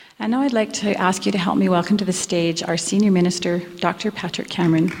And now I'd like to ask you to help me welcome to the stage our Senior Minister, Dr. Patrick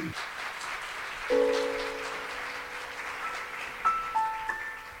Cameron.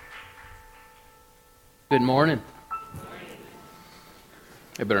 Good morning.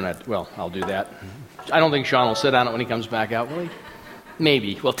 I better not, well, I'll do that. I don't think Sean will sit on it when he comes back out, will he?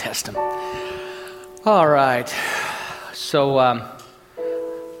 Maybe. We'll test him. All right. So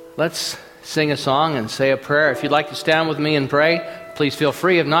let's sing a song and say a prayer. If you'd like to stand with me and pray, please feel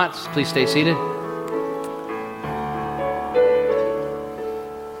free. If not, please stay seated.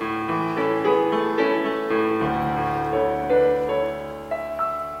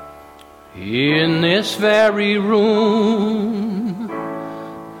 In this very room,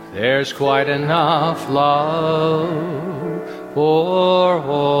 there's quite enough love for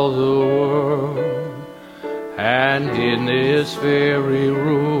all the world. And in this very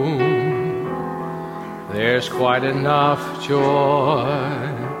room, there's quite enough joy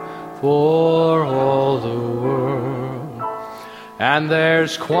for all the world. And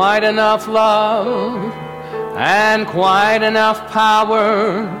there's quite enough love and quite enough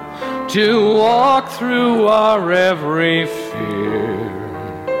power to walk through our every fear.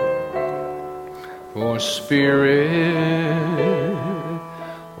 For Spirit,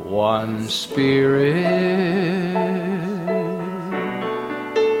 one Spirit,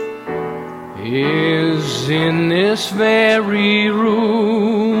 is in this very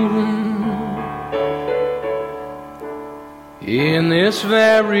room. In this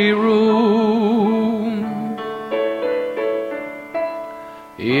very room.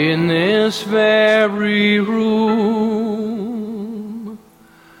 In this very room.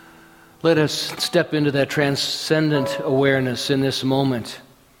 Let us step into that transcendent awareness in this moment.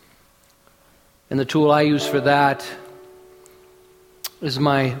 And the tool I use for that is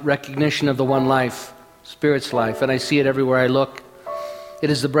my recognition of the one life, Spirit's life, and I see it everywhere I look. It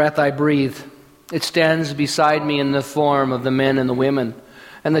is the breath I breathe. It stands beside me in the form of the men and the women,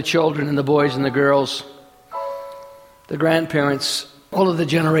 and the children and the boys and the girls, the grandparents, all of the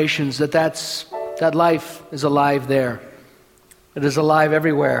generations, that life is alive there. It is alive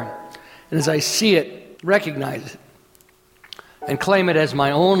everywhere. And as I see it, recognize it, and claim it as my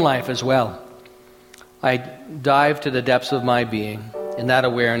own life as well, I dive to the depths of my being in that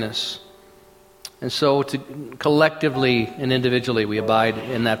awareness. And so collectively and individually we abide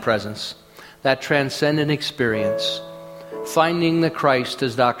in that presence, that transcendent experience, finding the Christ,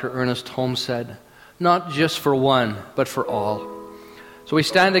 as Dr. Ernest Holmes said, not just for one, but for all. So we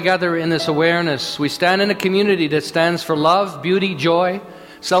stand together in this awareness. We stand in a community that stands for love, beauty, joy,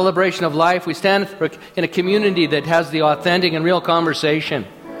 celebration of life. We stand in a community that has the authentic and real conversation,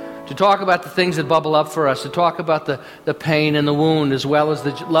 to talk about the things that bubble up for us, to talk about the pain and the wound, as well as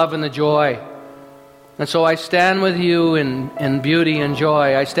the love and the joy. And so I stand with you in beauty and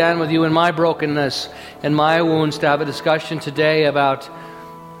joy. I stand with you in my brokenness and my wounds, to have a discussion today about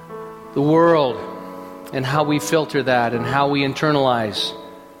the world and how we filter that and how we internalize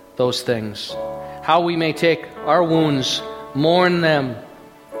those things. How we may take our wounds, mourn them,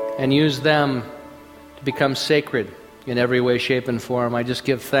 and use them to become sacred in every way, shape, and form. I just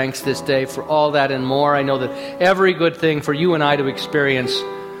give thanks this day for all that and more. I know that every good thing for you and I to experience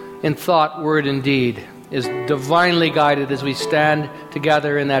in thought, word, and deed is divinely guided as we stand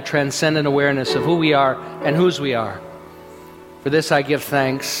together in that transcendent awareness of who we are and whose we are. For this I give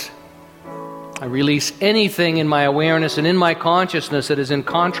thanks. I release anything in my awareness and in my consciousness that is in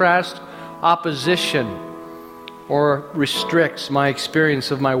contrast, opposition, or restricts my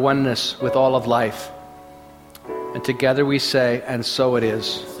experience of my oneness with all of life. And together we say, and so it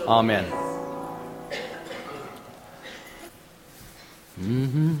is. Amen.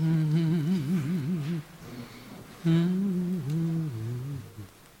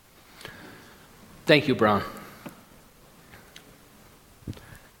 Thank you, Brown.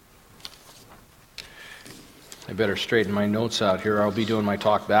 I better straighten my notes out here. I'll be doing my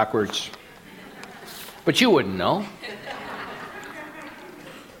talk backwards. But you wouldn't know.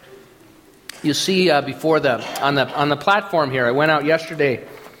 You see, on the platform here, I went out yesterday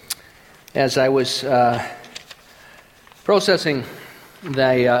as I was processing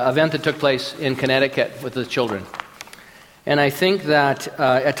the event that took place in Connecticut with the children. And I think that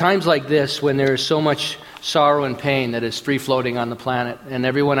at times like this, when there is so much sorrow and pain that is free-floating on the planet, and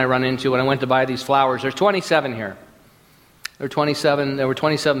everyone I run into, when I went to buy these flowers, there's 27 here. There were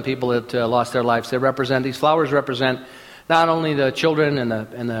 27 people that lost their lives. These flowers represent not only the children and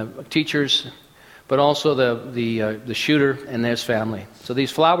the teachers, but also the shooter and his family. So these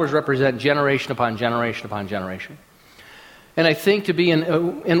flowers represent generation upon generation upon generation. And I think to be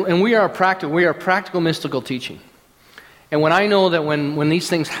and we are practical mystical teaching. And when I know that when these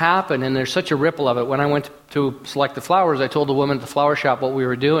things happen, and there's such a ripple of it, when I went to select the flowers, I told the woman at the flower shop what we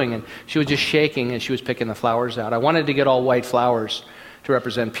were doing, and she was just shaking as she was picking the flowers out. I wanted to get all white flowers to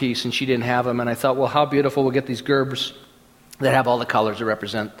represent peace, and she didn't have them, and I thought, well, how beautiful, we'll get these gerbs that have all the colors to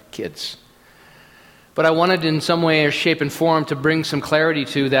represent kids. But I wanted in some way or shape and form to bring some clarity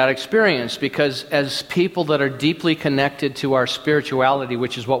to that experience, because as people that are deeply connected to our spirituality,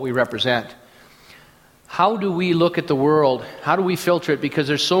 which is what we represent, how do we look at the world? How do we filter it? Because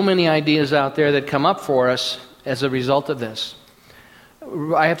there's so many ideas out there that come up for us as a result of this.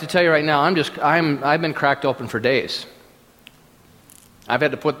 I have to tell you right now, I've been cracked open for days. I've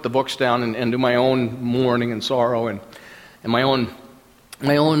had to put the books down and do my own mourning and sorrow and my own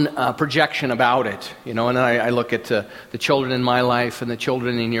projection about it, and then I look at the children in my life and the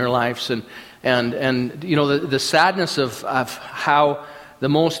children in your lives, and the sadness of how the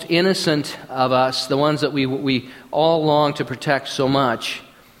most innocent of us, the ones that we all long to protect so much,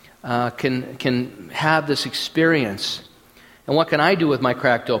 can have this experience. And what can I do with my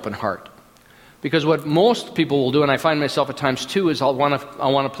cracked open heart? Because what most people will do, and I find myself at times too, is I want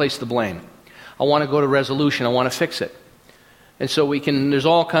to place the blame. I want to go to resolution. I want to fix it. And so there's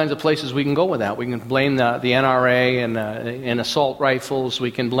all kinds of places we can go with that. We can blame the NRA and assault rifles.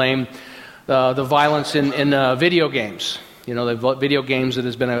 We can blame the violence in video games. The video games that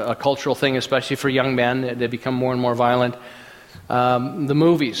has been a cultural thing, especially for young men. They become more and more violent. The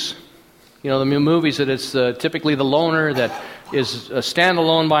movies. The movies that it's typically the loner that is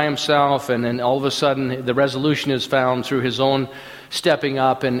standalone by himself, and then all of a sudden the resolution is found through his own stepping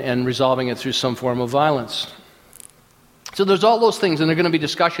up and resolving it through some form of violence. So there's all those things, and there are going to be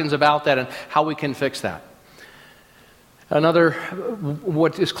discussions about that and how we can fix that. Another,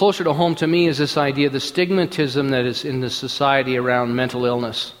 what is closer to home to me is this idea of the stigmatism that is in the society around mental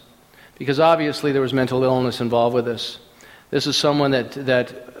illness. Because obviously there was mental illness involved with this. This is someone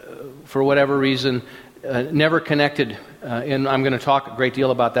that for whatever reason, never connected, and I'm going to talk a great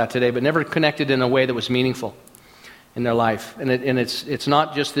deal about that today, but never connected in a way that was meaningful in their life. And it's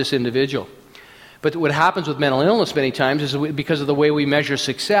not just this individual. But what happens with mental illness many times is because of the way we measure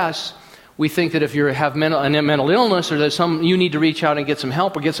success, we think that if you have a mental illness or that you need to reach out and get some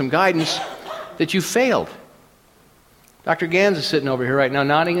help or get some guidance, that you failed. Dr. Gans is sitting over here right now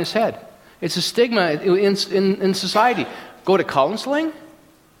nodding his head. It's a stigma in society. Go to counseling?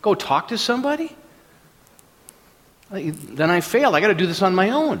 Go talk to somebody? Then I failed. I got to do this on my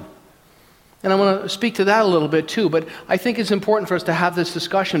own. And I want to speak to that a little bit too, but I think it's important for us to have this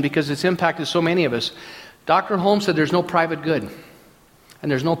discussion because it's impacted so many of us. Dr. Holmes said there's no private good,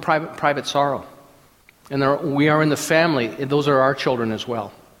 and there's no private sorrow. And we are in the family, and those are our children as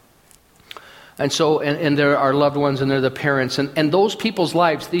well. And so, and they're our loved ones, and they're the parents. And those people's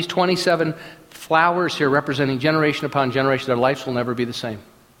lives, these 27 flowers here representing generation upon generation, their lives will never be the same.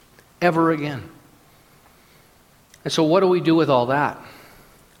 Ever again. And so what do we do with all that?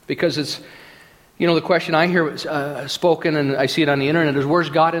 Because it's, the question I hear spoken, and I see it on the internet, is where's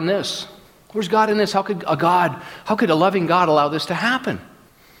God in this? Where's God in this? How could a loving God allow this to happen?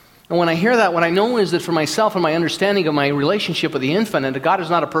 And when I hear that, what I know is that for myself and my understanding of my relationship with the infinite, God is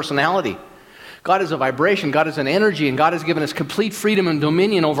not a personality. God is a vibration, God is an energy, and God has given us complete freedom and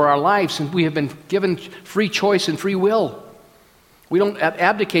dominion over our lives, and we have been given free choice and free will. We don't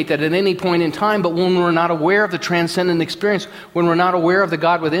abdicate that at any point in time, but when we're not aware of the transcendent experience, when we're not aware of the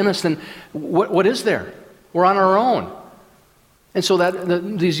God within us, then what is there? We're on our own. And so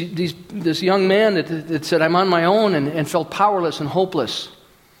this young man that said, I'm on my own, and felt powerless and hopeless,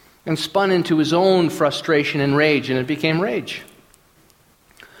 and spun into his own frustration and rage, and it became rage.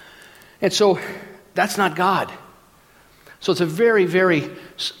 And so that's not God. So it's a very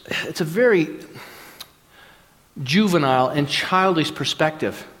juvenile and childish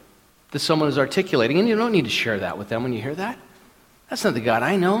perspective that someone is articulating, and you don't need to share that with them when you hear that. That's not the God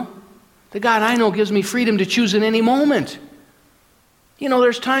I know. The God I know gives me freedom to choose in any moment.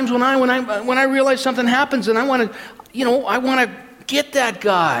 There's times when I realize something happens and I want to get that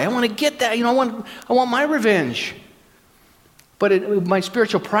guy. I want to get that. I want my revenge. But my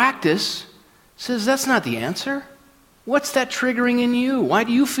spiritual practice says that's not the answer. What's that triggering in you? Why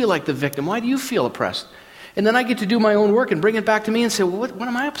do you feel like the victim? Why do you feel oppressed? And then I get to do my own work and bring it back to me and say, well, what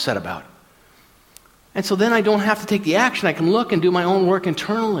am I upset about? And so then I don't have to take the action. I can look and do my own work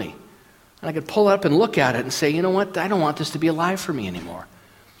internally. And I can pull it up and look at it and say, you know what? I don't want this to be alive for me anymore.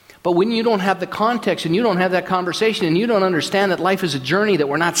 But when you don't have the context and you don't have that conversation and you don't understand that life is a journey, that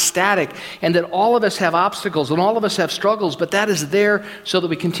we're not static, and that all of us have obstacles and all of us have struggles, but that is there so that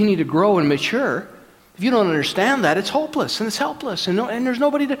we continue to grow and mature. If you don't understand that, it's hopeless and it's helpless, and there's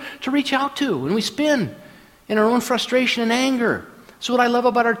nobody to reach out to, and we spin. in our own frustration and anger. That's what I love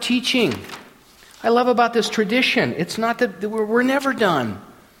about our teaching. I love about this tradition. It's not that we're never done.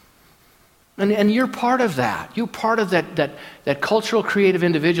 And you're part of that. You're part of that cultural creative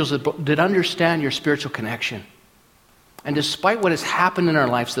individuals that understand your spiritual connection. And despite what has happened in our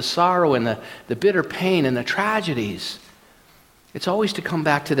lives, the sorrow and the bitter pain and the tragedies, it's always to come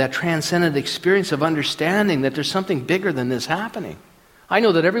back to that transcendent experience of understanding that there's something bigger than this happening. I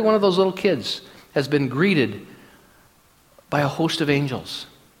know that every one of those little kids has been greeted by a host of angels.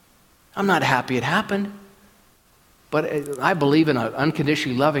 I'm not happy it happened, but I believe in an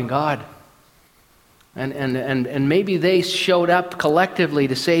unconditionally loving God. And maybe they showed up collectively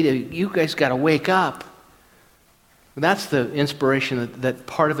to say to you guys got to wake up. That's the inspiration that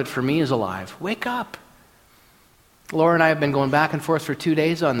part of it for me is alive. Wake up. Laura and I have been going back and forth for 2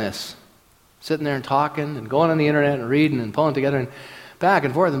 days on this. Sitting there and talking and going on the internet and reading and pulling together and back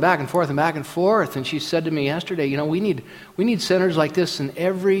and forth and back and forth and back and forth. And she said to me yesterday, we need centers like this in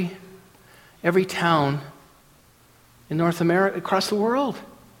every town in North America, across the world.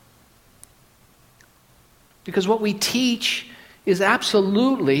 Because what we teach is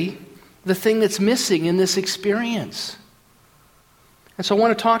absolutely the thing that's missing in this experience. And so I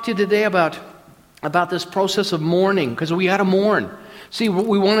want to talk to you today about this process of mourning, because we got to mourn. See, what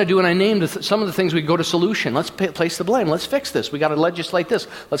we want to do, and I named some of the things we go to solution. Let's place the blame. Let's fix this. We got to legislate this.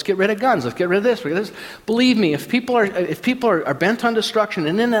 Let's get rid of guns. Let's get rid of this. Believe me, if people are bent on destruction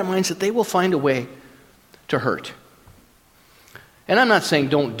and in that mindset, they will find a way to hurt. And I'm not saying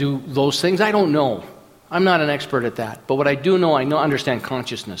don't do those things. I don't know. I'm not an expert at that. But what I do know, I understand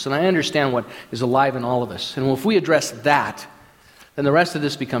consciousness, and I understand what is alive in all of us. And if we address that, then the rest of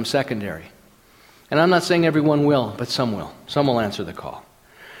this becomes secondary. And I'm not saying everyone will, but some will. Some will answer the call.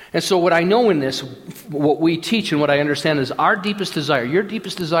 And so what I know in this, what we teach and what I understand is our deepest desire, your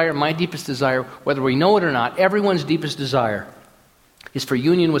deepest desire, my deepest desire, whether we know it or not, everyone's deepest desire is for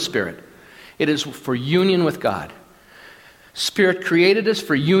union with Spirit. It is for union with God. Spirit created us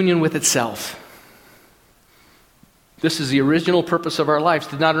for union with itself. This is the original purpose of our lives.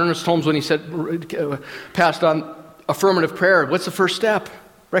 Did not Ernest Holmes, when he said, passed on affirmative prayer, what's the first step?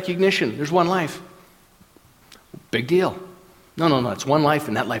 Recognition. There's one life. Big deal. No. It's one life,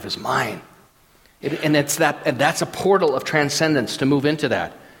 and that life is mine. And that's a portal of transcendence to move into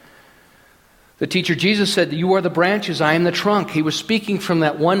that. The teacher Jesus said, "You are the branches, I am the trunk." He was speaking from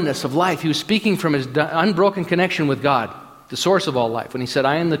that oneness of life. He was speaking from his unbroken connection with God, the source of all life. When he said,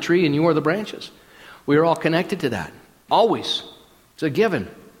 "I am the tree, and you are the branches," we are all connected to that. Always. It's a given.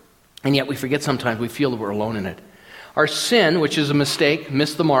 And yet we forget sometimes, we feel that we're alone in it. Our sin, which is a mistake,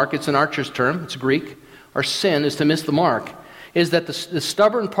 miss the mark, it's an archer's term, it's Greek. Our sin is to miss the mark, is that the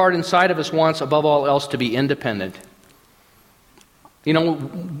stubborn part inside of us wants, above all else, to be independent.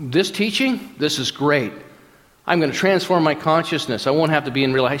 This teaching, this is great. I'm going to transform my consciousness. I won't have to be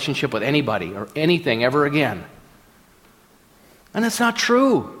in relationship with anybody or anything ever again. And that's not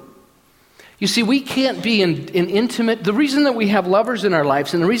true. You see, we can't be in intimate... The reason that we have lovers in our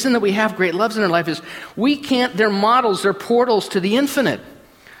lives and the reason that we have great loves in our life is they're models, they're portals to the infinite.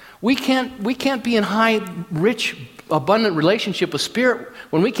 We can't be in high, rich, abundant relationship with Spirit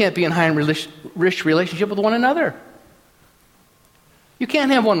when we can't be in high and rich relationship with one another. You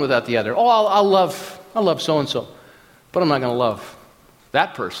can't have one without the other. Oh, I'll love so-and-so, but I'm not going to love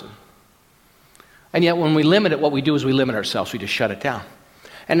that person. And yet when we limit it, what we do is we limit ourselves. We just shut it down.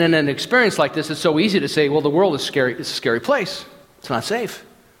 And in an experience like this, it's so easy to say, well, the world is scary. It's a scary place. It's not safe.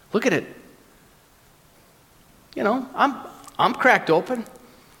 Look at it. I'm cracked open.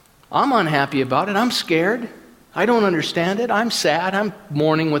 I'm unhappy about it. I'm scared. I don't understand it. I'm sad. I'm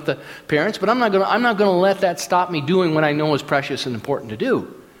mourning with the parents. But I'm not going to let that stop me doing what I know is precious and important to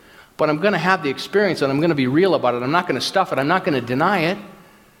do. But I'm going to have the experience, and I'm going to be real about it. I'm not going to stuff it. I'm not going to deny it.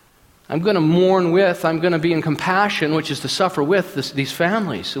 I'm going to mourn with, I'm going to be in compassion, which is to suffer with these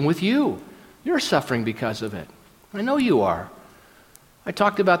families and with you. You're suffering because of it. I know you are. I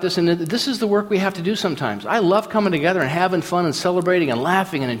talked about this, and this is the work we have to do sometimes. I love coming together and having fun and celebrating and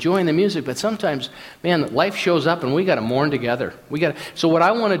laughing and enjoying the music, but sometimes, man, life shows up and we got to mourn together. So what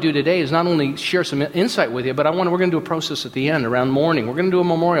I want to do today is not only share some insight with you, but we're going to do a process at the end around mourning. We're going to do a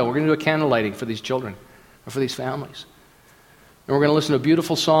memorial. We're going to do a candle lighting for these children or for these families. And we're going to listen to a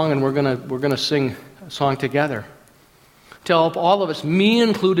beautiful song, and we're going to sing a song together to help all of us, me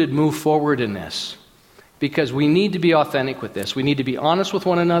included, move forward in this. Because we need to be authentic with this. We need to be honest with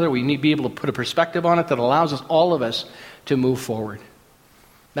one another. We need to be able to put a perspective on it that allows us, all of us, to move forward.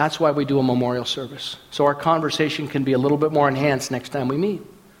 That's why we do a memorial service. So our conversation can be a little bit more enhanced next time we meet.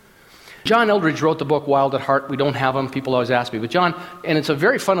 John Eldredge wrote the book Wild at Heart. We don't have them. People always ask me. But John, and it's a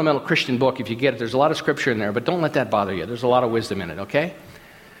very fundamental Christian book if you get it. There's a lot of scripture in there, but don't let that bother you. There's a lot of wisdom in it, okay?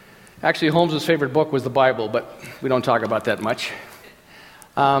 Actually, Holmes' favorite book was the Bible, but we don't talk about that much.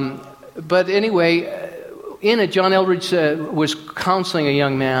 But anyway, in it, John Eldredge was counseling a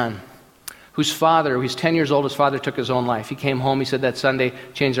young man whose father, who's 10 years old, his father took his own life. He came home, he said that Sunday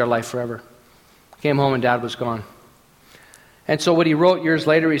changed our life forever. Came home and Dad was gone. And so what he wrote years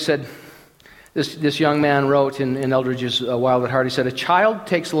later, he said, this young man wrote in Eldredge's Wild at Heart, he said, "A child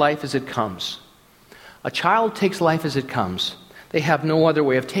takes life as it comes. A child takes life as it comes. They have no other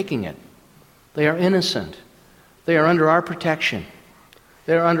way of taking it. They are innocent. They are under our protection.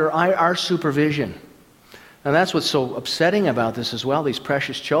 They are under our supervision." And that's what's so upsetting about this as well, these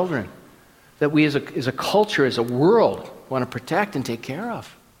precious children, that we as a culture, as a world, want to protect and take care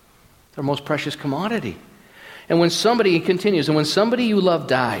of. They're our most precious commodity. And when somebody, he continues, and when somebody you love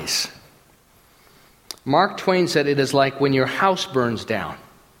dies, Mark Twain said it is like when your house burns down.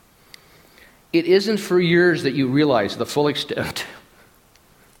 It isn't for years that you realize the full extent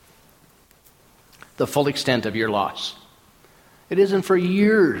of your loss. It isn't for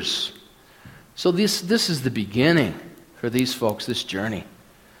years. So this is the beginning for these folks, this journey.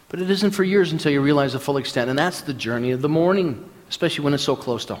 But it isn't for years until you realize the full extent. And that's the journey of the mourning, especially when it's so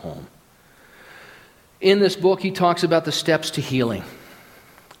close to home. In this book, he talks about the steps to healing.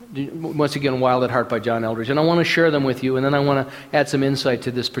 Once again, Wild at Heart by John Eldredge. And I want to share them with you, and then I want to add some insight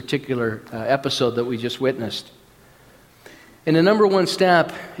to this particular episode that we just witnessed. And the number one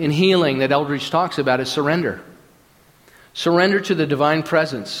step in healing that Eldredge talks about is surrender. Surrender to the divine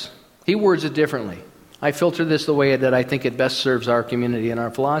presence. He words it differently. I filter this the way that I think it best serves our community and our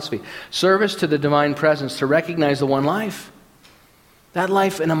philosophy. Service to the divine presence, to recognize the one life. That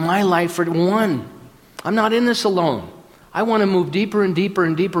life and my life are one. I'm not in this alone. I want to move deeper and deeper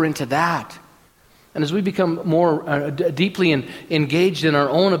and deeper into that. And as we become more deeply engaged in our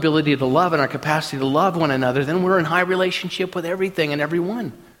own ability to love and our capacity to love one another, then we're in high relationship with everything and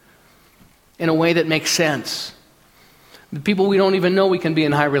everyone in a way that makes sense. The people we don't even know, we can be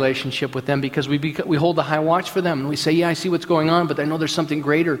in high relationship with them because we hold the high watch for them. And we say, yeah, I see what's going on, but I know there's something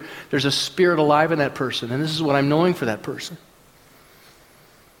greater. There's a spirit alive in that person, and this is what I'm knowing for that person.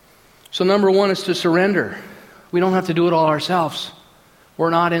 So number one is to surrender. We don't have to do it all ourselves. We're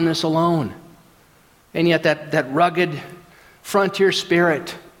not in this alone. And yet that rugged frontier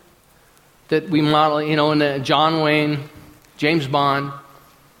spirit that we model, in John Wayne, James Bond,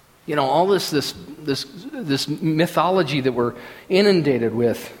 all this mythology that we're inundated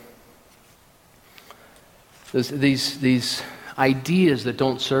with, these ideas that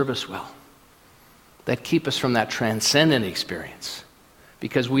don't serve us well, that keep us from that transcendent experience,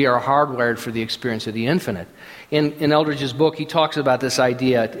 because we are hardwired for the experience of the infinite. In Eldredge's book, he talks about this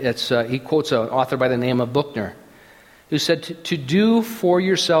idea. He quotes an author by the name of Buchner, who said, to do for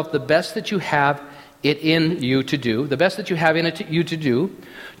yourself the best that you have it in you to do, the best that you have in it you to do,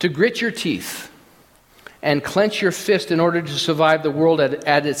 to grit your teeth and clench your fist in order to survive the world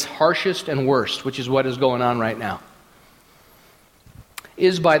at its harshest and worst, which is what is going on right now,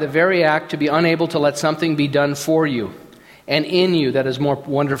 is by the very act to be unable to let something be done for you and in you that is more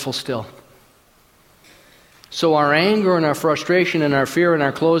wonderful still. So our anger and our frustration and our fear and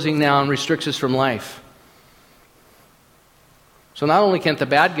our closing down restricts us from life. So not only can't the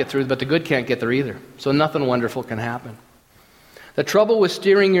bad get through, but the good can't get there either. So nothing wonderful can happen. The trouble with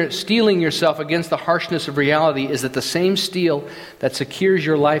steeling yourself against the harshness of reality is that the same steel that secures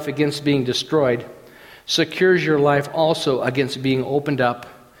your life against being destroyed secures your life also against being opened up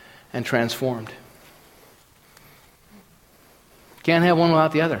and transformed. Can't have one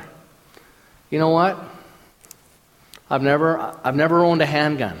without the other. You know what? I've never owned a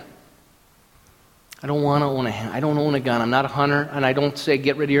handgun. I don't want to own a handgun. I don't own a gun. I'm not a hunter, and I don't say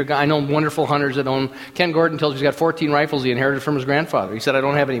get rid of your gun. I know wonderful hunters that own. Ken Gordon tells me he's got 14 rifles he inherited from his grandfather. He said I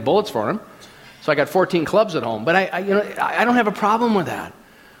don't have any bullets for him, so I got 14 clubs at home. But I don't have a problem with that.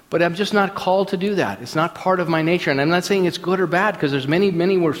 But I'm just not called to do that. It's not part of my nature, and I'm not saying it's good or bad because there's many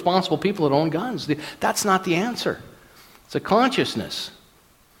responsible people that own guns. That's not the answer. It's a consciousness.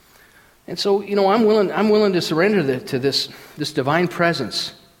 And so, I'm willing to surrender to this divine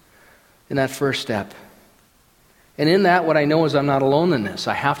presence in that first step. And in that, what I know is I'm not alone in this.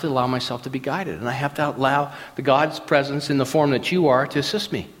 I have to allow myself to be guided, and I have to allow the God's presence in the form that you are to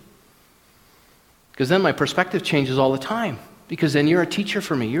assist me. Because then my perspective changes all the time. Because then you're a teacher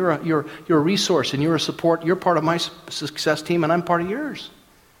for me. You're a resource, and you're a support. You're part of my success team, and I'm part of yours.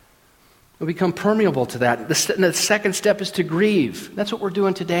 We become permeable to that. The second step is to grieve. That's what we're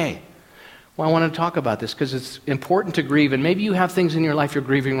doing today. Well, I want to talk about this because it's important to grieve. And maybe you have things in your life you're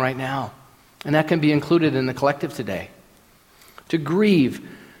grieving right now. And that can be included in the collective today. To grieve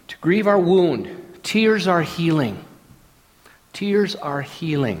our wound. Tears are healing. Tears are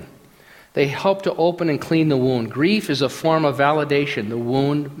healing. They help to open and clean the wound. Grief is a form of validation. The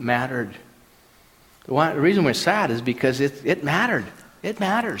wound mattered. The reason we're sad is because it mattered. It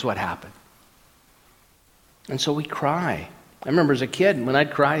matters what happened. And so we cry. I remember as a kid, when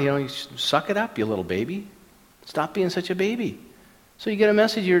I'd cry, you suck it up, you little baby. Stop being such a baby. So you get a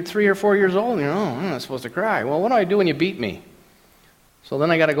message, you're 3 or 4 years old, and I'm not supposed to cry. Well, what do I do when you beat me? So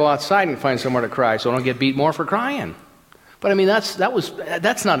then I got to go outside and find somewhere to cry so I don't get beat more for crying. But I mean, that's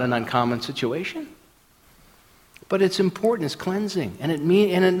not an uncommon situation. But it's important, it's cleansing, and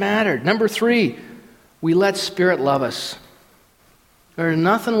it mattered. Number 3, we let Spirit love us. There's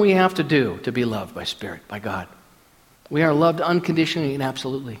nothing we have to do to be loved by Spirit, by God. We are loved unconditionally and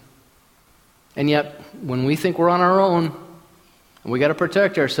absolutely. And yet, when we think we're on our own, and we got to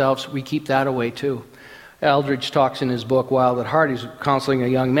protect ourselves, we keep that away too. Eldridge talks in his book, Wild at Heart, he's counseling a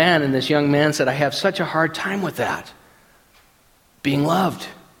young man, and this young man said, I have such a hard time with that. Being loved.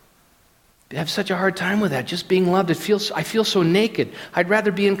 I have such a hard time with that, just being loved. I feel so naked. I'd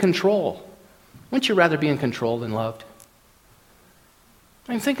rather be in control. Wouldn't you rather be in control than loved?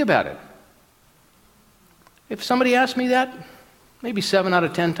 I mean, think about it. If somebody asked me that, maybe 7 out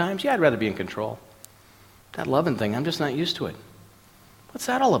of 10 times, yeah, I'd rather be in control. That loving thing, I'm just not used to it. What's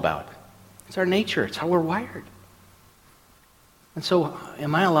that all about? It's our nature. It's how we're wired. And so,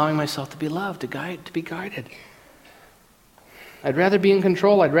 am I allowing myself to be loved, to be guided? I'd rather be in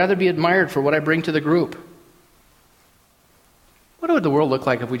control. I'd rather be admired for what I bring to the group. What would the world look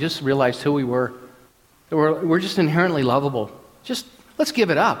like if we just realized who we were? That we're just inherently lovable. Just, let's give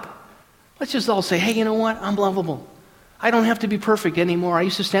it up. Let's just all say, hey, you know what? I'm lovable. I don't have to be perfect anymore. I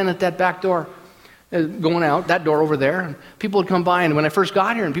used to stand at that back door, going out, that door over there, and people would come by, and when I first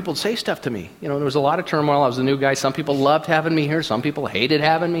got here, and people would say stuff to me. There was a lot of turmoil. I was a new guy. Some people loved having me here. Some people hated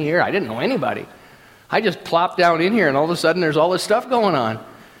having me here. I didn't know anybody. I just plopped down in here, and all of a sudden, there's all this stuff going on.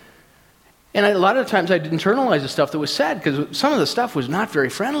 And a lot of times, I'd internalize the stuff that was said, because some of the stuff was not very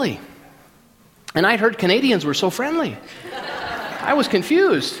friendly. And I'd heard Canadians were so friendly. I was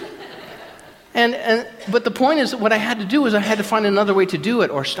confused. But the point is, what I had to do is I had to find another way to do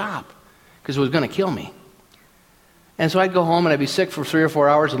it or stop, because it was going to kill me. And so I'd go home and I'd be sick for 3 or 4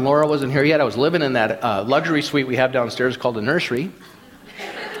 hours, and Laura wasn't here yet. I was living in that luxury suite we have downstairs called the nursery.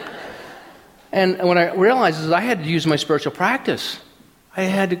 And what I realized is I had to use my spiritual practice. I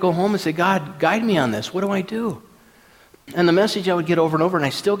had to go home and say, God, guide me on this. What do I do? And the message I would get over and over, and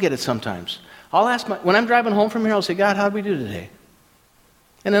I still get it sometimes. I'll ask when I'm driving home from here, I'll say, God, how did we do today?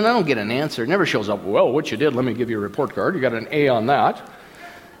 And then I don't get an answer. It never shows up, well, what you did, let me give you a report card. You got an A on that.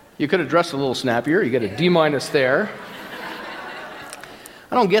 You could have dressed a little snappier. You got a D- there.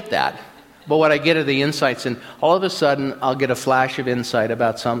 I don't get that. But what I get are the insights. And all of a sudden, I'll get a flash of insight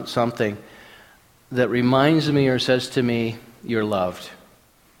about something that reminds me or says to me, you're loved.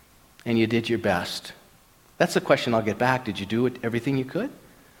 And you did your best. That's the question I'll get back. Did you do everything you could?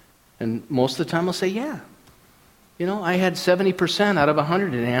 And most of the time, I'll say, yeah. I had 70% out of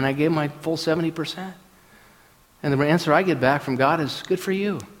 100 today, and I gave my full 70%. And the answer I get back from God is, good for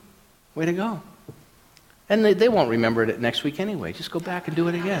you. Way to go. And they won't remember it next week anyway. Just go back and do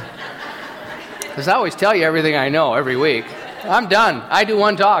it again. Because I always tell you everything I know every week. I'm done. I do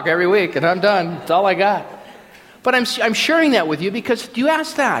one talk every week, and I'm done. That's all I got. But I'm sharing that with you because you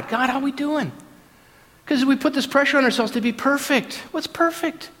asked that. God, how are we doing? Because we put this pressure on ourselves to be perfect. What's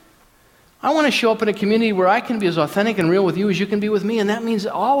perfect? I want to show up in a community where I can be as authentic and real with you as you can be with me, and that means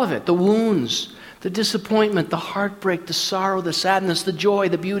all of it. The wounds, the disappointment, the heartbreak, the sorrow, the sadness, the joy,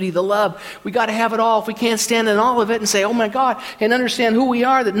 the beauty, the love. We got to have it all. If we can't stand in all of it and say, oh my God, and understand who we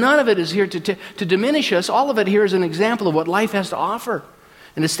are, that none of it is here to diminish us. All of it here is an example of what life has to offer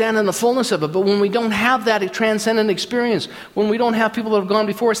and to stand in the fullness of it. But when we don't have that transcendent experience, when we don't have people that have gone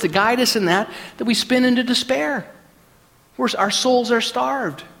before us to guide us in that we spin into despair. Our souls are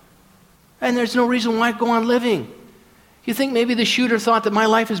starved. And there's no reason why go on living. You think maybe the shooter thought that my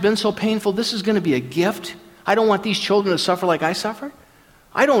life has been so painful, this is going to be a gift? I don't want these children to suffer like I suffered?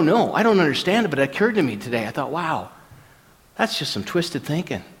 I don't know. I don't understand it, but it occurred to me today. I thought, wow, that's just some twisted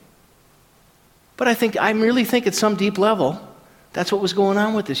thinking. But I really think at some deep level, that's what was going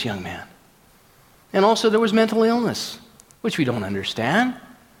on with this young man. And also there was mental illness, which we don't understand.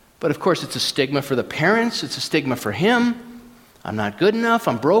 But of course it's a stigma for the parents. It's a stigma for him. I'm not good enough.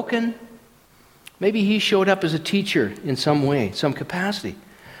 I'm broken. Maybe he showed up as a teacher in some way, some capacity.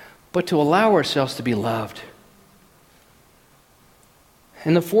 But to allow ourselves to be loved.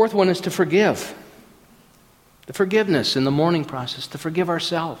 And the fourth one is to forgive. The forgiveness in the mourning process, to forgive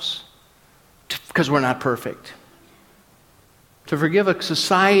ourselves. because we're not perfect. To forgive a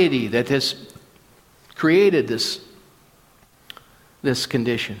society that has created this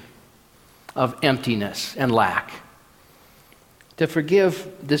condition of emptiness and lack. To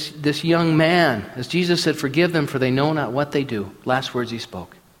forgive this young man, as Jesus said, forgive them for they know not what they do. Last words he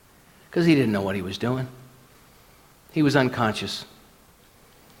spoke. Because he didn't know what he was doing. He was unconscious.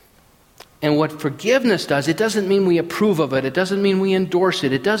 And what forgiveness does, it doesn't mean we approve of it. It doesn't mean we endorse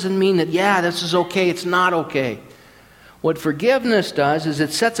it. It doesn't mean that, yeah, this is okay, it's not okay. What forgiveness does is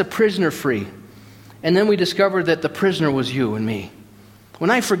it sets a prisoner free. And then we discover that the prisoner was you and me. When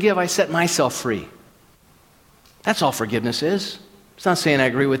I forgive, I set myself free. That's all forgiveness is. It's not saying I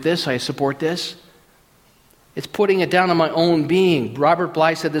agree with this, I support this. It's putting it down on my own being. Robert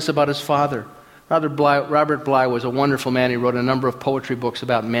Bly said this about his father. Robert Bly was a wonderful man. He wrote a number of poetry books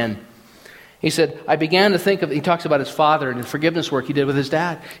about men. He said, I began to think of, he talks about his father and the forgiveness work he did with his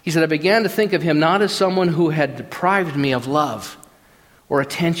dad. He said, I began to think of him not as someone who had deprived me of love or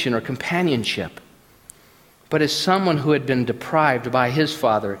attention or companionship, but as someone who had been deprived by his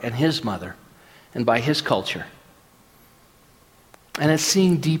father and his mother and by his culture. And it's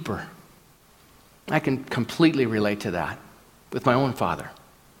seeing deeper. I can completely relate to that with my own father,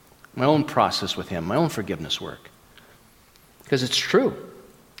 my own process with him, my own forgiveness work. Because it's true.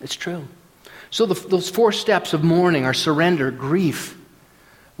 It's true. So those 4 steps of mourning are surrender, grief,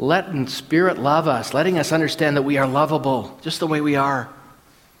 letting Spirit love us, letting us understand that we are lovable just the way we are.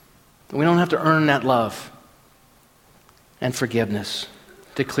 We don't have to earn that love. And forgiveness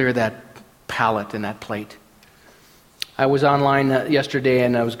to clear that palate and that plate. I was online yesterday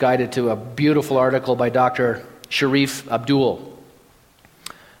and I was guided to a beautiful article by Dr. Sharif Abdul.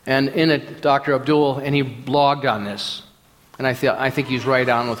 And in it, Dr. Abdul, and he blogged on this. And I think he's right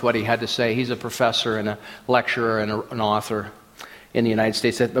on with what he had to say. He's a professor and a lecturer and an author in the United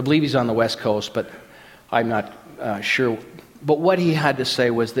States. I believe he's on the West Coast, but I'm not sure. But what he had to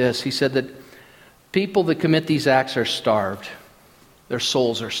say was this. He said that people that commit these acts are starved. Their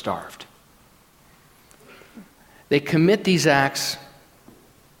souls are starved. They commit these acts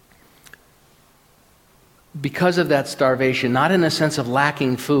because of that starvation, not in the sense of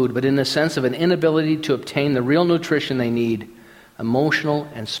lacking food, but in the sense of an inability to obtain the real nutrition they need, emotional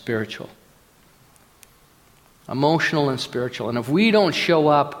and spiritual. Emotional and spiritual. And if we don't show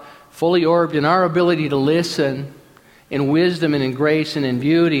up fully orbed in our ability to listen in wisdom and in grace and in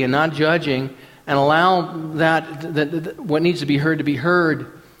beauty and not judging, and allow that what needs to be heard,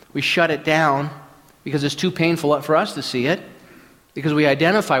 we shut it down because it's too painful for us to see it. Because we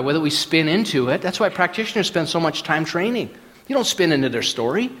identify with it, we spin into it. That's why practitioners spend so much time training. You don't spin into their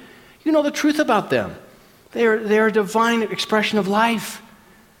story. You know the truth about them. They're a divine expression of life.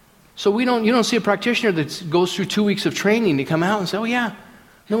 So you don't see a practitioner that goes through 2 weeks of training to come out and say, oh yeah.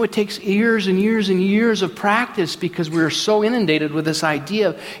 No, it takes years and years and years of practice because we're so inundated with this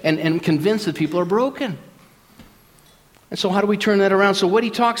idea and convinced that people are broken. And so how do we turn that around? So what he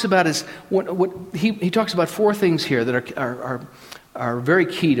talks about is, he talks about 4 things here that are very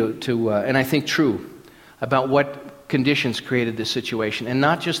key to and I think true, about what conditions created this situation. And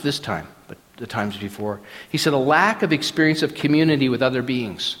not just this time, but the times before. He said a lack of experience of community with other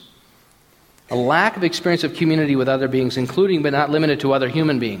beings. A lack of experience of community with other beings, including but not limited to other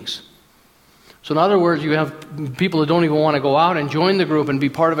human beings. So in other words, you have people that don't even want to go out and join the group and be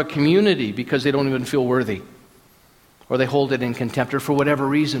part of a community because they don't even feel worthy. Or they hold it in contempt, or for whatever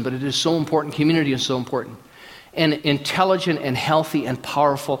reason. But it is so important. Community is so important. An intelligent and healthy and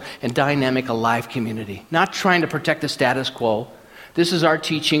powerful and dynamic, alive community. Not trying to protect the status quo. This is our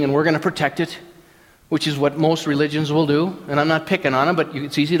teaching and we're going to protect it, which is what most religions will do. And I'm not picking on them, but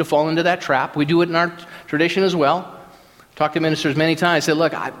it's easy to fall into that trap. We do it in our tradition as well. Talk to ministers many times. Say,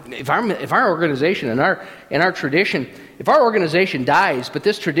 look, if our organization and our tradition, if our organization dies, but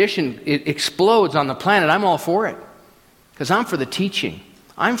this tradition it explodes on the planet, I'm all for it. Because I'm for the teaching.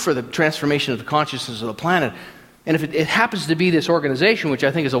 I'm for the transformation of the consciousness of the planet. And if it happens to be this organization, which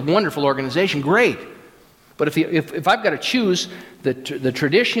I think is a wonderful organization, great. But if I've got to choose the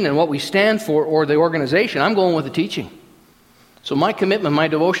tradition and what we stand for or the organization, I'm going with the teaching. So my commitment, my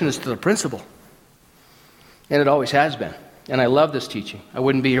devotion is to the principle. And it always has been. And I love this teaching. I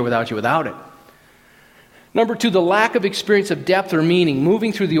wouldn't be here without you without it. Number 2, the lack of experience of depth or meaning,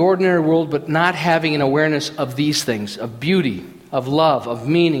 moving through the ordinary world but not having an awareness of these things, of beauty, of love, of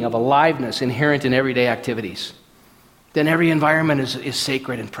meaning, of aliveness inherent in everyday activities. Then every environment is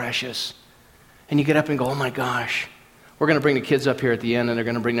sacred and precious. And you get up and go, oh my gosh, we're going to bring the kids up here at the end and they're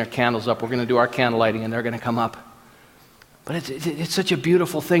going to bring their candles up. We're going to do our candle lighting and they're going to come up. But it's such a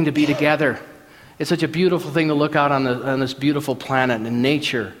beautiful thing to be together. It's such a beautiful thing to look out on this beautiful planet and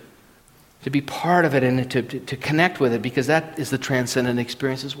nature. to be part of it and to connect with it, because that is the transcendent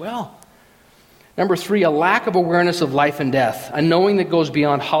experience as well. Number 3, a lack of awareness of life and death, a knowing that goes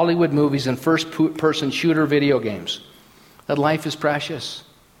beyond Hollywood movies and first-person shooter video games, that life is precious.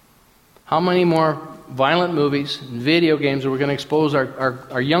 How many more violent movies and video games are we going to expose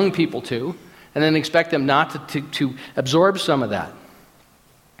our young people to, and then expect them not to absorb some of that?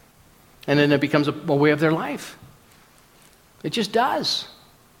 And then it becomes a way of their life. It just does.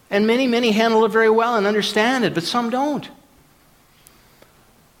 And many handle it very well and understand it, but some don't.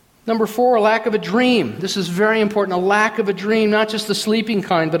 Number 4, a lack of a dream. This is very important. A lack of a dream, not just the sleeping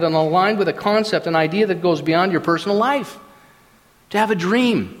kind, but an aligned with a concept, an idea that goes beyond your personal life. To have a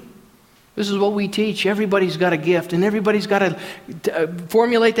dream. This is what we teach. Everybody's got a gift, and everybody's got to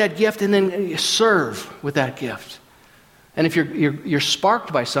formulate that gift and then serve with that gift. And if you're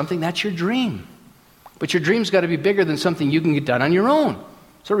sparked by something, that's your dream. But your dream's got to be bigger than something you can get done on your own.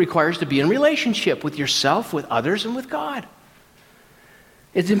 So it requires to be in relationship with yourself, with others, and with God.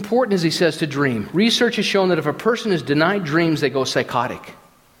 It's important, as he says, to dream. Research has shown that if a person is denied dreams, they go psychotic.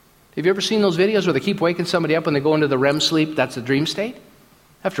 Have you ever seen those videos where they keep waking somebody up when they go into the REM sleep? That's the dream state.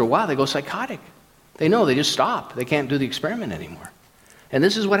 After a while, they go psychotic. They know, they just stop. They can't do the experiment anymore. And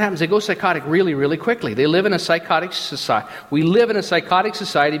this is what happens. They go psychotic really, really quickly. They live in a psychotic society. We live in a psychotic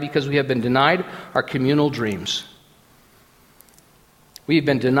society because we have been denied our communal dreams. We've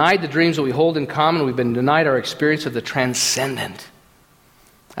been denied the dreams that we hold in common. We've been denied our experience of the transcendent.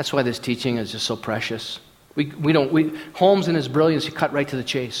 That's why this teaching is just so precious. Holmes in his brilliance, he cut right to the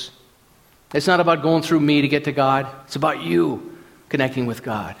chase. It's not about going through me to get to God. It's about you connecting with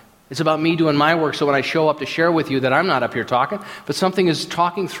God. It's about me doing my work, so when I show up to share with you that I'm not up here talking, but something is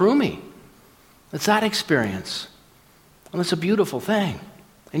talking through me. It's that experience. And it's a beautiful thing.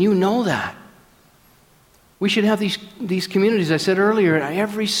 And you know that. We should have these communities, I said earlier, in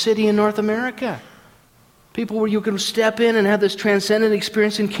every city in North America. People where you can step in and have this transcendent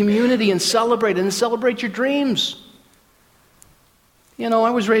experience in community and celebrate your dreams. You know, I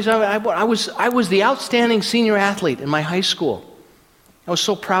was raised, I was the outstanding senior athlete in my high school. I was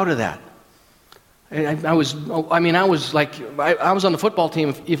so proud of that. I was on the football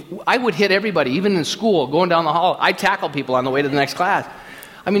team. If I would hit everybody, even in school, going down the hall, I'd tackle people on the way to the next class.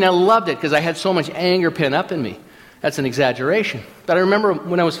 I loved it because I had so much anger pent up in me. That's an exaggeration. But I remember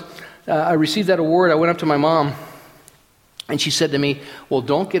when I received that award, I went up to my mom, and she said to me, "Well,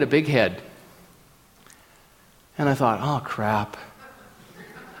 don't get a big head." And I thought, oh, crap.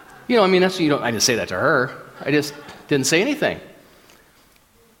 I didn't say that to her. I just didn't say anything.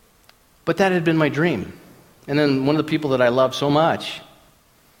 But that had been my dream. And then one of the people that I love so much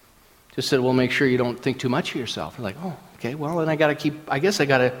just said, well, make sure you don't think too much of yourself. I'm like, oh, okay, well, then I got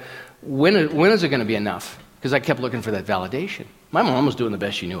to, when is it going to be enough? Because I kept looking for that validation. My mom was doing the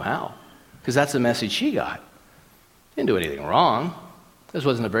best she knew how, because that's the message she got. Didn't do anything wrong. This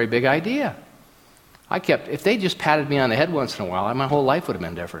wasn't a very big idea. If they just patted me on the head once in a while, my whole life would have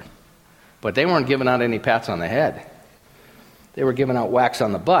been different. But they weren't giving out any pats on the head. They were giving out whacks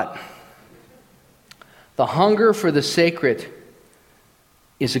on the butt. The hunger for the sacred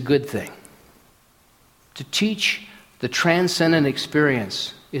is a good thing. To teach the transcendent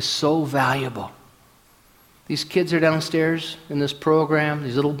experience is so valuable. These kids are downstairs in this program.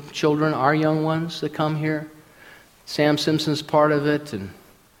 These little children, our young ones that come here. Sam Simpson's part of it, and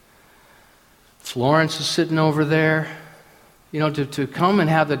Florence is sitting over there. To come and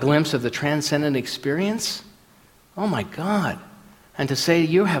have the glimpse of the transcendent experience. Oh my God. And to say,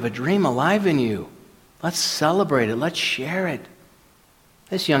 you have a dream alive in you. Let's celebrate it. Let's share it.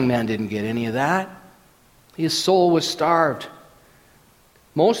 This young man didn't get any of that. His soul was starved.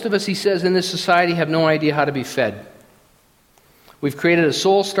 Most of us, he says, in this society have no idea how to be fed. We've created a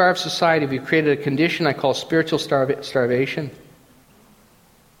soul-starved society. We've created a condition I call spiritual starvation.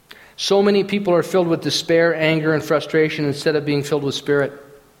 So many people are filled with despair, anger, and frustration instead of being filled with spirit.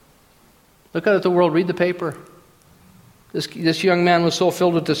 Look out at the world. Read the paper. This young man was so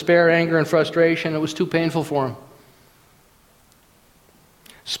filled with despair, anger, and frustration, it was too painful for him.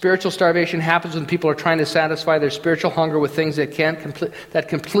 Spiritual starvation happens when people are trying to satisfy their spiritual hunger with things that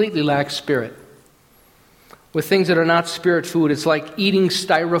completely lack spirit. With things that are not spirit food. It's like eating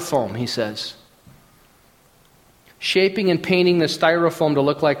styrofoam, he says. Shaping and painting the styrofoam to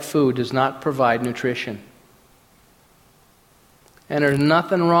look like food does not provide nutrition. And there's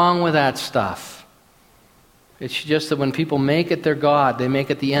nothing wrong with that stuff. It's just that when people make it their God, they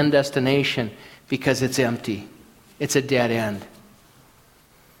make it the end destination because it's empty. It's a dead end.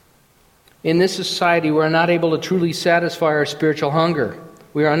 In this society, we're not able to truly satisfy our spiritual hunger.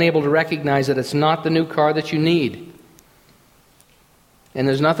 We are unable to recognize that it's not the new car that you need. And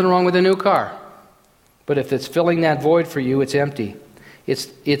there's nothing wrong with a new car. But if it's filling that void for you, it's empty.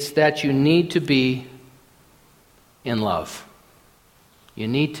 It's that you need to be in love. You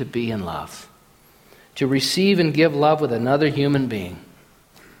need to be in love. To receive and give love with another human being.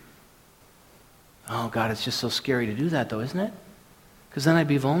 Oh, God, it's just so scary to do that, though, isn't it? Because then I'd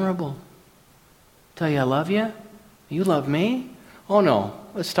be vulnerable. Tell you I love you? You love me? Oh, no.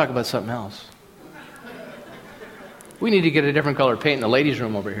 Let's talk about something else. We need to get a different color paint in the ladies'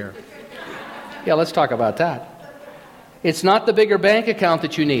 room over here. Yeah, let's talk about that. It's not the bigger bank account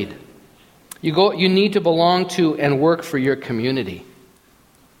that you need. You need to belong to and work for your community.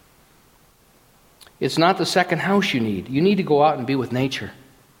 It's not the second house you need. You need to go out and be with nature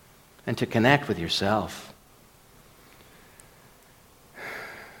and to connect with yourself.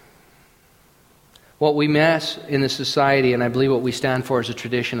 What we miss in this society, and I believe what we stand for, is a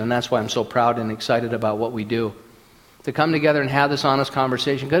tradition, and that's why I'm so proud and excited about what we do. To come together and have this honest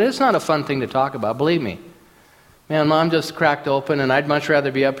conversation, because it's not a fun thing to talk about, believe me. Man, Mom just cracked open, and I'd much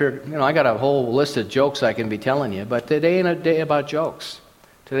rather be up here. You know, I got a whole list of jokes I can be telling you, but today ain't a day about jokes.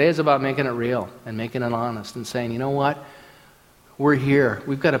 Today is about making it real and making it honest and saying, you know what? We're here.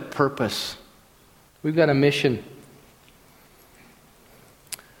 We've got a purpose. We've got a mission.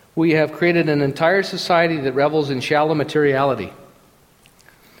 We have created an entire society that revels in shallow materiality,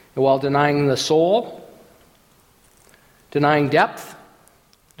 while denying the soul, denying depth,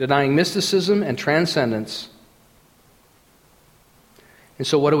 denying mysticism and transcendence. And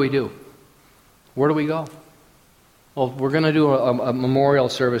so what do? Where do we go? Well, we're going to do a memorial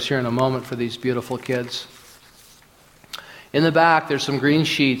service here in a moment for these beautiful kids. In the back, there's some green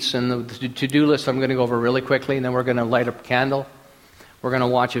sheets and the to-do list I'm going to go over really quickly, and then we're going to light a candle. We're going to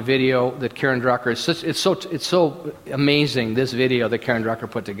watch a video that Karen Drucker, it's so amazing, this video that Karen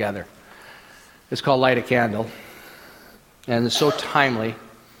Drucker put together. It's called Light a Candle, and it's so timely.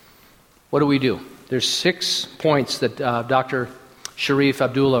 What do? There's 6 points that Dr. Sharif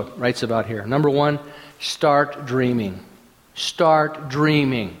Abdullah writes about here. Number 1, start dreaming. Start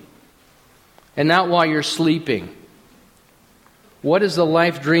dreaming. And not while you're sleeping. What is the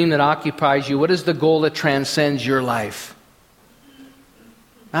life dream that occupies you? What is the goal that transcends your life?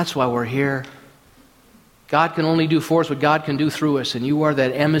 That's why we're here. God can only do for us what God can do through us, and you are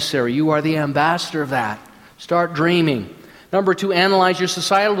that emissary. You are the ambassador of that. Start dreaming. Number 2, analyze your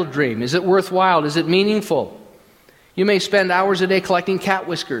societal dream. Is it worthwhile? Is it meaningful? You may spend hours a day collecting cat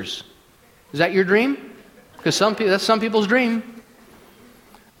whiskers. Is that your dream? Because that's some people's dream.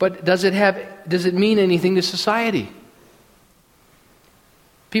 But does it mean anything to society?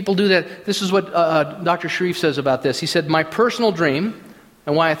 People do that. This is what Dr. Sharif says about this. He said, my personal dream,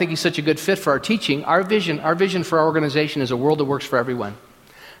 and why I think he's such a good fit for our teaching, our vision for our organization is a world that works for everyone.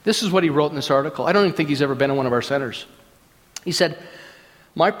 This is what he wrote in this article. I don't even think he's ever been in one of our centers. He said,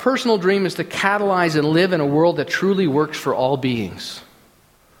 my personal dream is to catalyze and live in a world that truly works for all beings.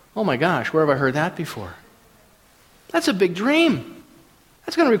 Oh my gosh, where have I heard that before? That's a big dream.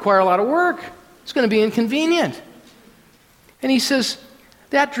 That's going to require a lot of work. It's going to be inconvenient. And he says,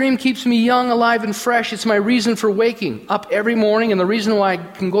 that dream keeps me young, alive, and fresh. It's my reason for waking up every morning and the reason why I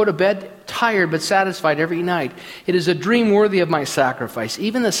can go to bed tired but satisfied every night. It is a dream worthy of my sacrifice,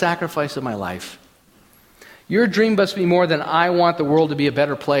 even the sacrifice of my life. Your dream must be more than I want the world to be a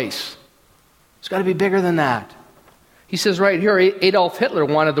better place. It's got to be bigger than that. He says right here, Adolf Hitler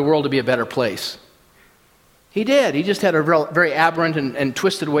wanted the world to be a better place. He did. He just had a very aberrant and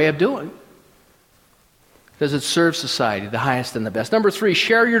twisted way of doing it. Does it serve society, the highest and the best? Number 3,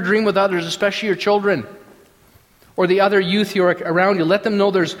 share your dream with others, especially your children or the other youth you're around you. Let them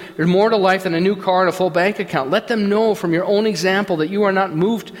know there's more to life than a new car and a full bank account. Let them know from your own example that you are not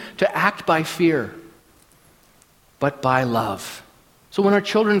moved to act by fear, but by love. So when our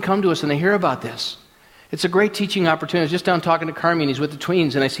children come to us and they hear about this, it's a great teaching opportunity. I was just down talking to Carmian. He's with the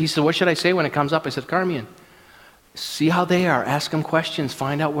tweens, and he said, what should I say when it comes up? I said, Carmian, see how they are. Ask them questions.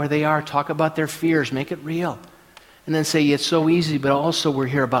 Find out where they are. Talk about their fears. Make it real. And then say, it's so easy, but also we're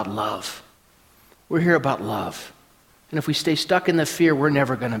here about love. We're here about love. And if we stay stuck in the fear, we're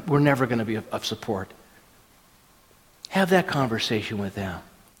never going to be of support. Have that conversation with them.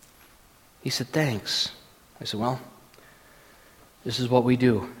 He said, thanks. I said, well, this is what we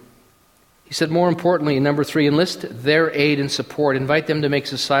do. He said, more importantly, number 3, enlist their aid and support. Invite them to make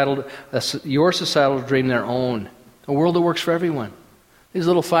your societal dream their own. A world that works for everyone. These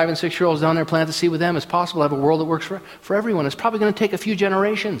little 5- and 6-year-olds down there, plant the seed with them. It's possible to have a world that works for everyone. It's probably going to take a few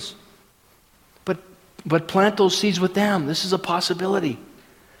generations. But plant those seeds with them. This is a possibility.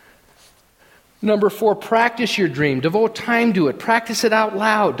 Number 4, practice your dream. Devote time to it. Practice it out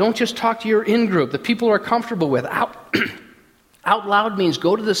loud. Don't just talk to your in-group, the people who are comfortable with. Out loud means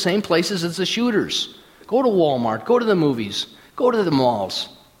go to the same places as the shooters. Go to Walmart, go to the movies, go to the malls.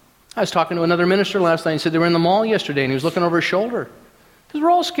 I was talking to another minister last night. He said they were in the mall yesterday and he was looking over his shoulder. Because we're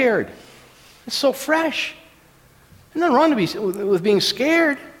all scared. It's so fresh. There's nothing wrong with being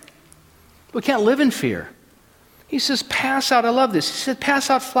scared. We can't live in fear. He says, pass out, I love this. He said, pass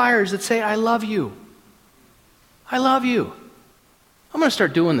out flyers that say, I love you. I love you. I'm going to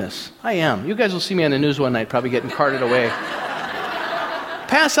start doing this. I am. You guys will see me on the news one night, probably getting carted away.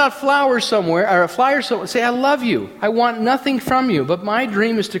 Pass out flowers somewhere, or a flyer somewhere, say, I love you. I want nothing from you, but my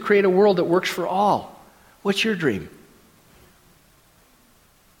dream is to create a world that works for all. What's your dream?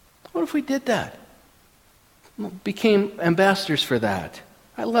 What if we did that? Became ambassadors for that.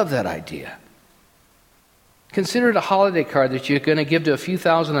 I love that idea. Consider it a holiday card that you're going to give to a few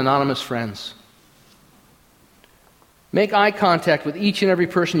thousand anonymous friends. Make eye contact with each and every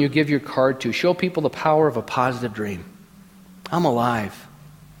person you give your card to. Show people the power of a positive dream. I'm alive.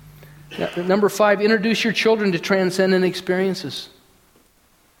 Number 5, introduce your children to transcendent experiences.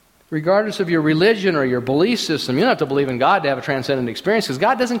 Regardless of your religion or your belief system, you don't have to believe in God to have a transcendent experience because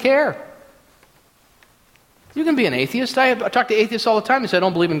God doesn't care. You can be an atheist. I talk to atheists all the time. They say, I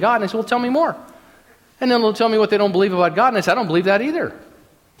don't believe in God. And I say, well, tell me more. And then they'll tell me what they don't believe about God. And I say, I don't believe that either.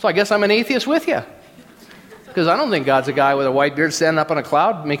 So I guess I'm an atheist with you. Because I don't think God's a guy with a white beard standing up on a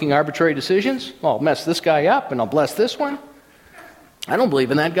cloud making arbitrary decisions. Well, I'll mess this guy up and I'll bless this one. I don't believe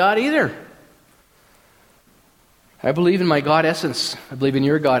in that God either. I believe in my God essence. I believe in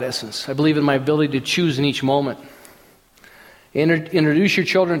your God essence. I believe in my ability to choose in each moment. Introduce your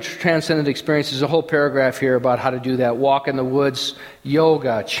children to transcendent experiences. There's a whole paragraph here about how to do that. Walk in the woods,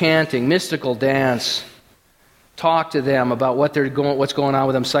 yoga, chanting, mystical dance. Talk to them about what's going on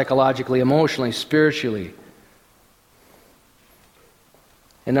with them psychologically, emotionally, spiritually.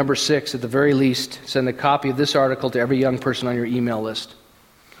 And number 6, at the very least, send a copy of this article to every young person on your email list.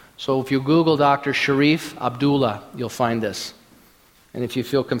 So if you Google Dr. Sharif Abdullah, you'll find this. And if you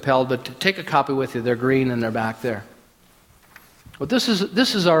feel compelled, but take a copy with you. They're green and they're back there. But this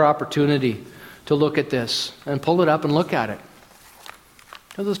is our opportunity to look at this and pull it up and look at it.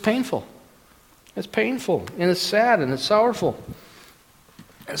 Because it's painful. It's painful and it's sad and it's sorrowful.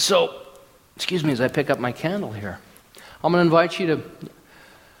 And so, excuse me as I pick up my candle here. I'm going to invite you to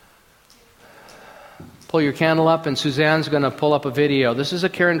pull your candle up, and Suzanne's going to pull up a video. This is a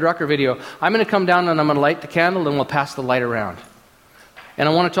Karen Drucker video. I'm going to come down and I'm going to light the candle and we'll pass the light around. And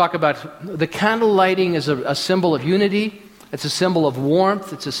I want to talk about the candle lighting is a symbol of unity. It's a symbol of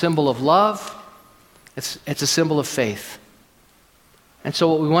warmth. It's a symbol of love. It's a symbol of faith. And so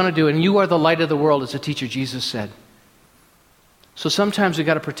what we want to do, and you are the light of the world, as the teacher Jesus said. So sometimes we've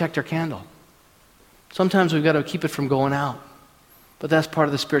got to protect our candle. Sometimes we've got to keep it from going out. But that's part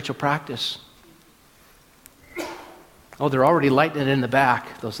of the spiritual practice. Oh, they're already lighting it in the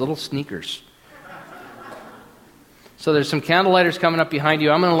back, those little sneakers. So there's some candle lighters coming up behind you.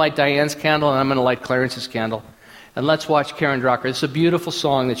 I'm going to light Diane's candle, and I'm going to light Clarence's candle. And let's watch Karen Drucker. It's a beautiful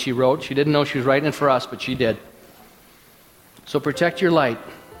song that she wrote. She didn't know she was writing it for us, but she did. So protect your light.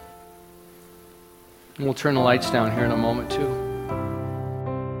 And we'll turn the lights down here in a moment, too.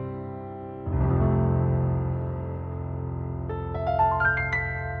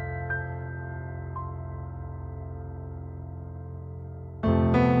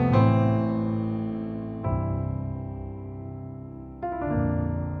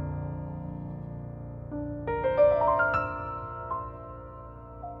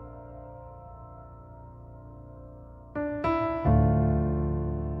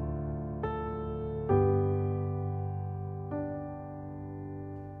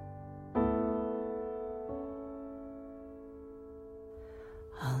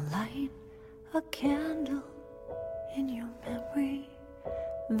 A candle in your memory,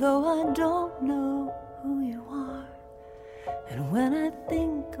 though I don't know who you are. And when I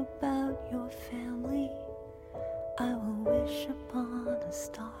think about your family, I will wish upon a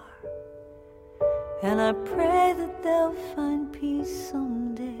star. And I pray that they'll find peace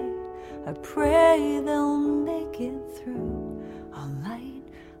someday. I pray they'll make it through. I'll light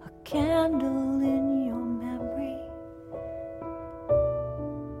a candle in your memory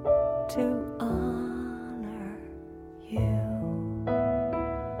to honor you.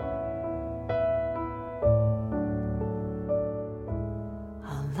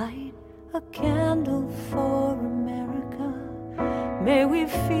 I'll light a candle for America. May we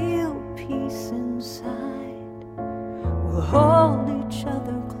feel peace inside. We'll hold each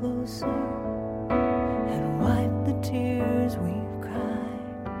other closer and wipe the tears we've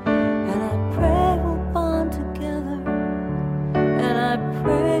cried. And I pray we'll bond together, and I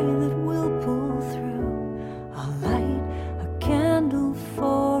pray that we'll pull through. I'll light a candle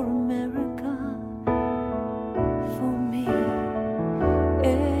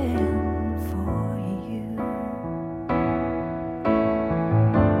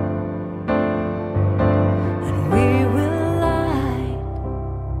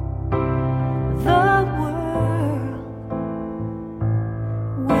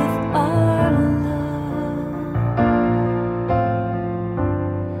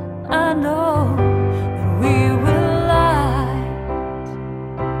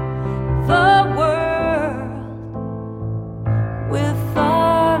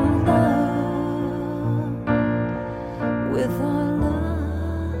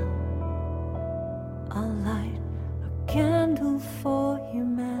for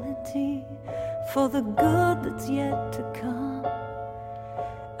humanity, for the good that's yet to come,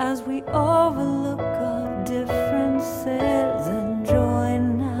 as we overlook our differences and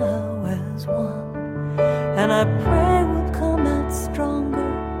join now as one. And I pray we'll come out stronger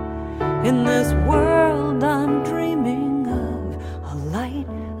in this world I'm dreaming of, a light,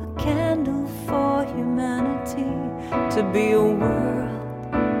 a candle for humanity, to be a world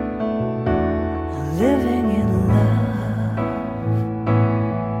living in love.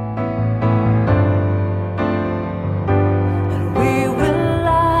 And we will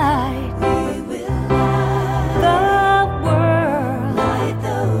light the world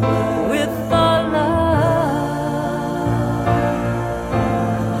with our love.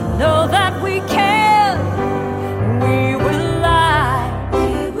 Know that we can. We will light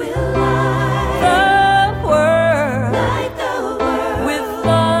the world with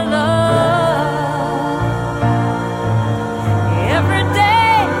our love. Every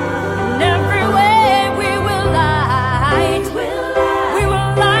day and every way we will light. We will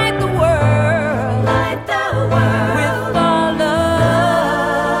light the world with our love.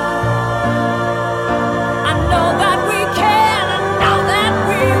 I know that we can, I know that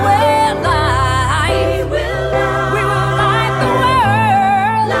we will light. We will light the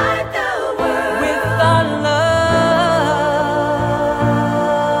world with our love.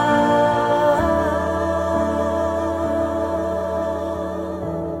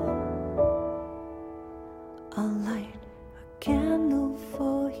 I'll light a candle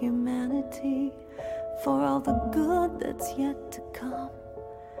for humanity, for all the good that's yet to come,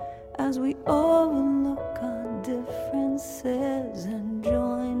 as we overlook our differences and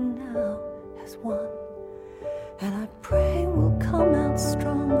join now as one. And I pray we'll come out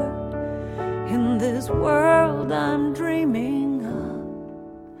stronger in this world I'm dreaming of.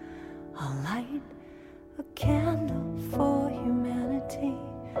 I'll light a candle for humanity,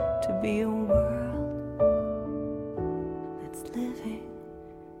 to be a world that's living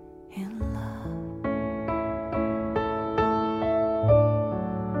in love.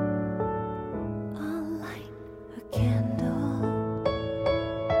 I'll light a candle.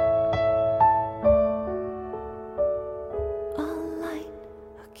 I'll light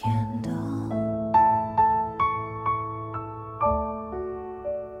a candle.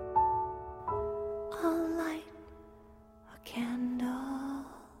 I'll light a candle.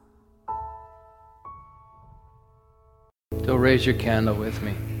 So raise your candle with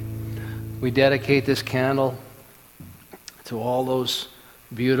me. We dedicate this candle to all those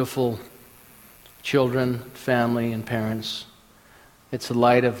beautiful children, family, and parents. It's a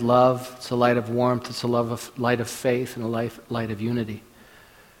light of love, it's a light of warmth, it's a light of faith, and a light of unity.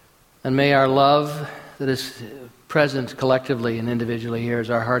 And may our love that is present collectively and individually here, as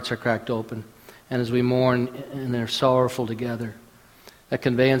our hearts are cracked open, and as we mourn and are sorrowful together, a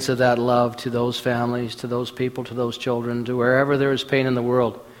conveyance of that love to those families, to those people, to those children, to wherever there is pain in the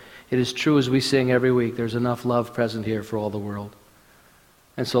world. It is true, as we sing every week, there's enough love present here for all the world.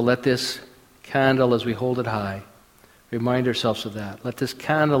 And so let this candle, as we hold it high, remind ourselves of that. Let this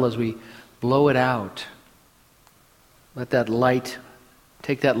candle, as we blow it out, let that light,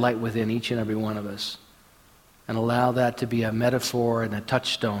 take that light within each and every one of us, and allow that to be a metaphor and a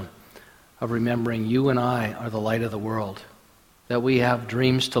touchstone of remembering you and I are the light of the world, that we have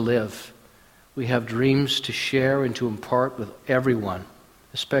dreams to live. We have dreams to share and to impart with everyone,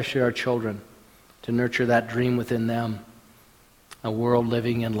 especially our children, to nurture that dream within them. A world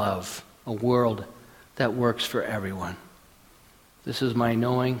living in love, a world that works for everyone. This is my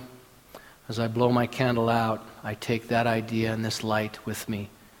knowing. As I blow my candle out, I take that idea and this light with me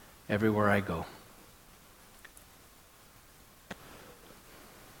everywhere I go.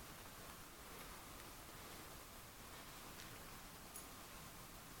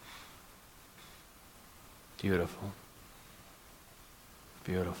 Beautiful.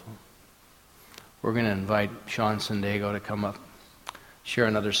 Beautiful. We're going to invite Sean Sindego to come up, share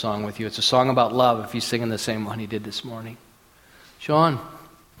another song with you. It's a song about love, if he's singing the same one he did this morning. Sean,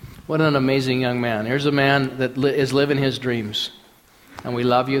 what an amazing young man. Here's a man that is living his dreams. And we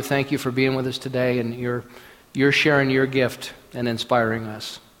love you. Thank you for being with us today, and you're sharing your gift and inspiring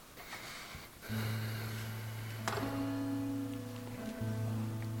us.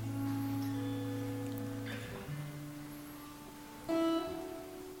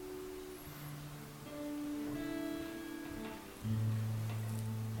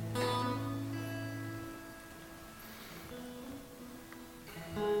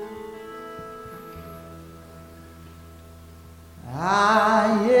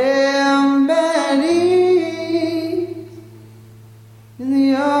 I am at ease in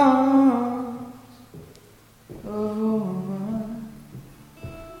the arms of a woman.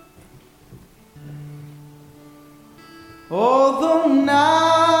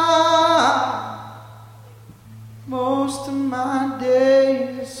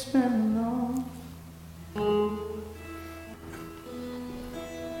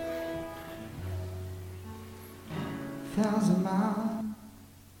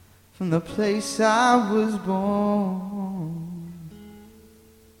 from the place I was born.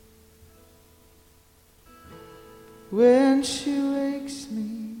 When she wakes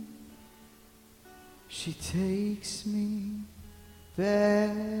me, she takes me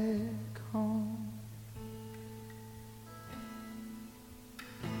back home.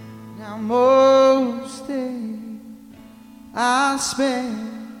 Now most days I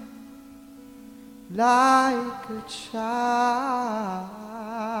spend like a child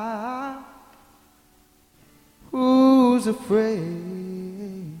who's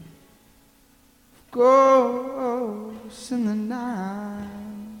afraid of ghosts in the night.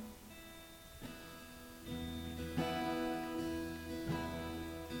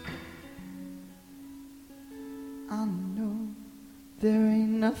 I know there ain't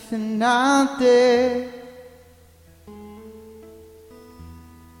nothing out there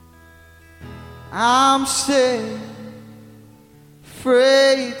I'm still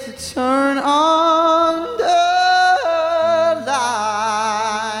afraid to turn on the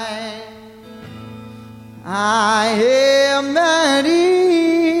light. I am at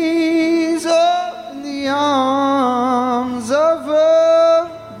ease in the arms of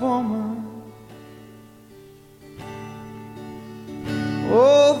a woman,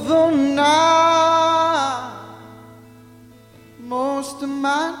 although now most of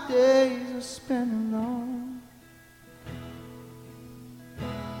my days are spent alone.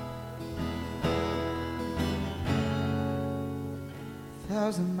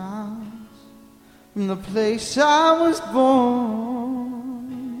 1,000 miles from the place I was born.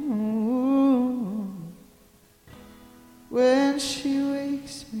 When she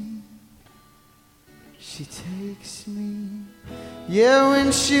wakes me, she takes me. Yeah,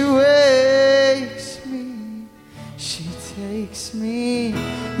 when she wakes me, she takes me.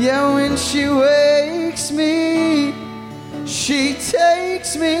 Yeah, when she wakes me, she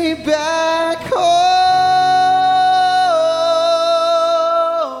takes me back home.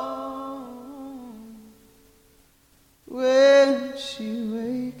 When she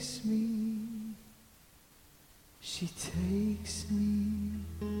wakes me, she takes me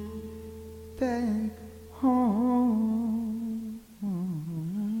back home.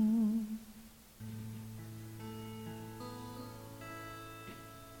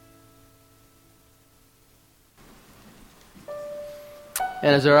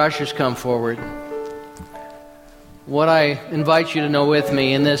 And as our ushers come forward, what I invite you to know with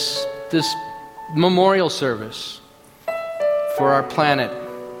me in this memorial service for our planet,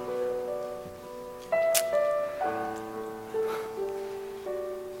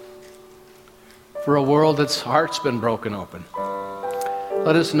 for a world that's heart's been broken open,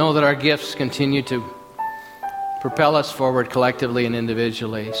 let us know that our gifts continue to propel us forward collectively and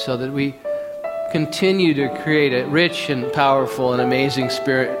individually, so that we continue to create a rich and powerful and amazing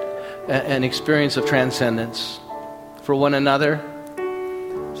spirit and experience of transcendence for one another,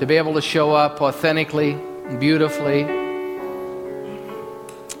 to be able to show up authentically and beautifully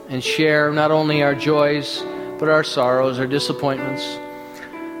and share not only our joys but our sorrows, our disappointments,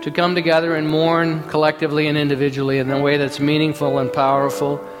 to come together and mourn collectively and individually in a way that's meaningful and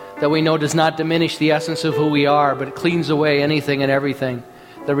powerful, that we know does not diminish the essence of who we are, but it cleans away anything and everything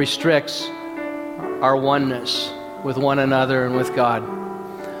that restricts our oneness with one another and with God.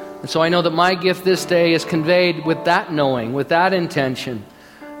 And so I know that my gift this day is conveyed with that knowing, with that intention,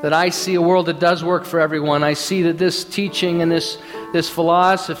 that I see a world that does work for everyone. I see that this teaching and this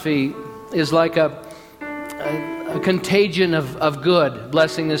philosophy is like a contagion of good,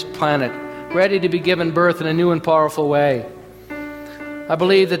 blessing this planet, ready to be given birth in a new and powerful way. I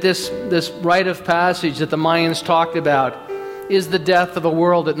believe that this rite of passage that the Mayans talked about is the death of a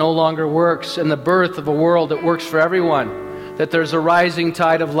world that no longer works and the birth of a world that works for everyone, that there's a rising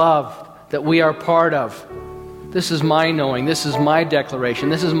tide of love that we are part of. This is my knowing, this is my declaration,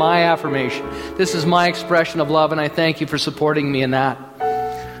 this is my affirmation, this is my expression of love, and I thank you for supporting me in that.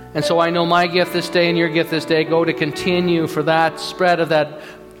 And so I know my gift this day and your gift this day go to continue for that spread of that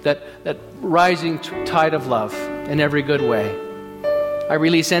rising tide of love in every good way. I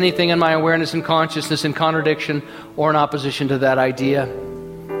release anything in my awareness and consciousness in contradiction or in opposition to that idea,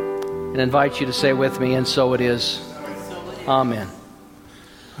 and invite you to say with me, and so it is. Amen.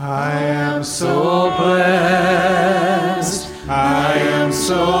 I am so blessed. I am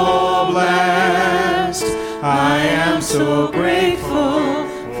so blessed. I am so grateful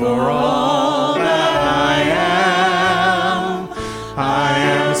for all that I am. I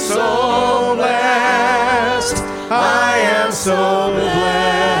am so blessed. I am so blessed.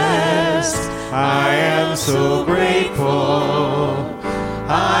 I am so grateful.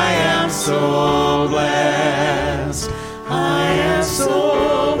 I am so blessed. I am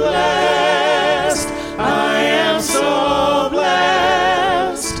so blessed.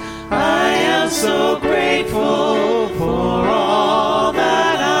 grateful